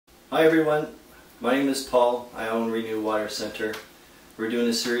Hi everyone, my name is Paul. I own Renu Water Center. We're doing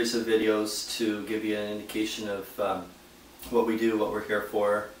a series of videos to give you an indication of what we do, what we're here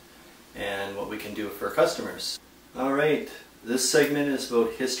for, and what we can do for our customers. Alright, this segment is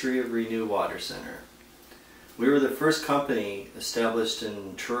about history of Renu Water Center. We were the first company established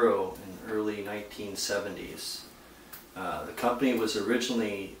in Truro in the early 1970s. The company was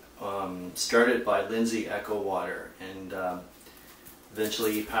originally started by Lindsay Echo Water, and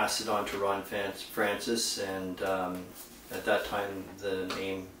eventually he passed it on to Ron Francis, and at that time the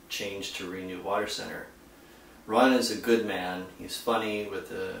name changed to Renu Water Center. Ron is a good man. He's funny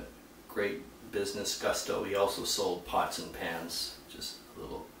with a great business gusto. He also sold pots and pans, just a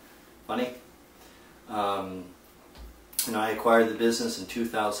little funny. And I acquired the business in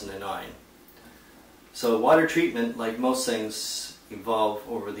 2009. So water treatment, like most things, evolve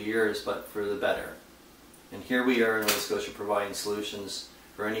over the years, but for the better. And here we are in Nova Scotia providing solutions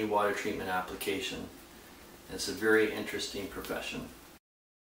for any water treatment application. It's a very interesting profession.